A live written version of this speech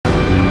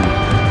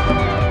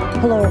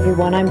Hello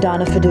everyone, I'm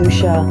Donna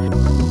Fiducia.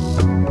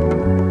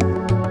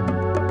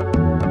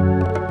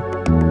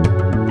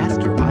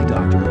 Ask your eye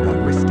doctor about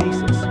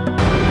Restasis.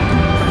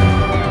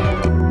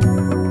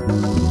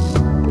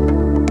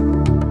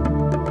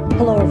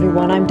 Hello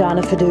everyone, I'm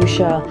Donna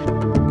Fiducia.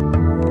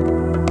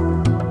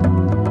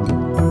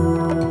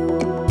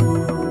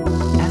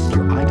 Ask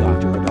your eye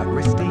doctor about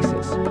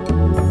Restasis.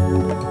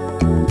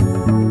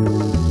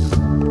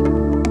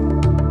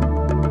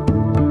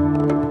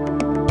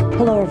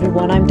 Hello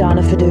everyone, I'm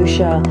Donna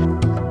Fiducia.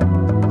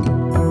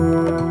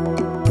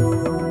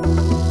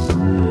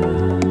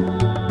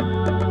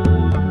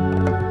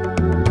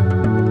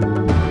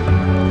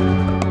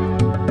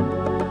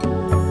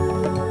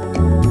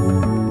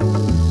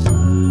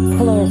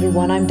 Hello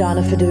everyone, I'm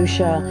Donna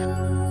Fiducia.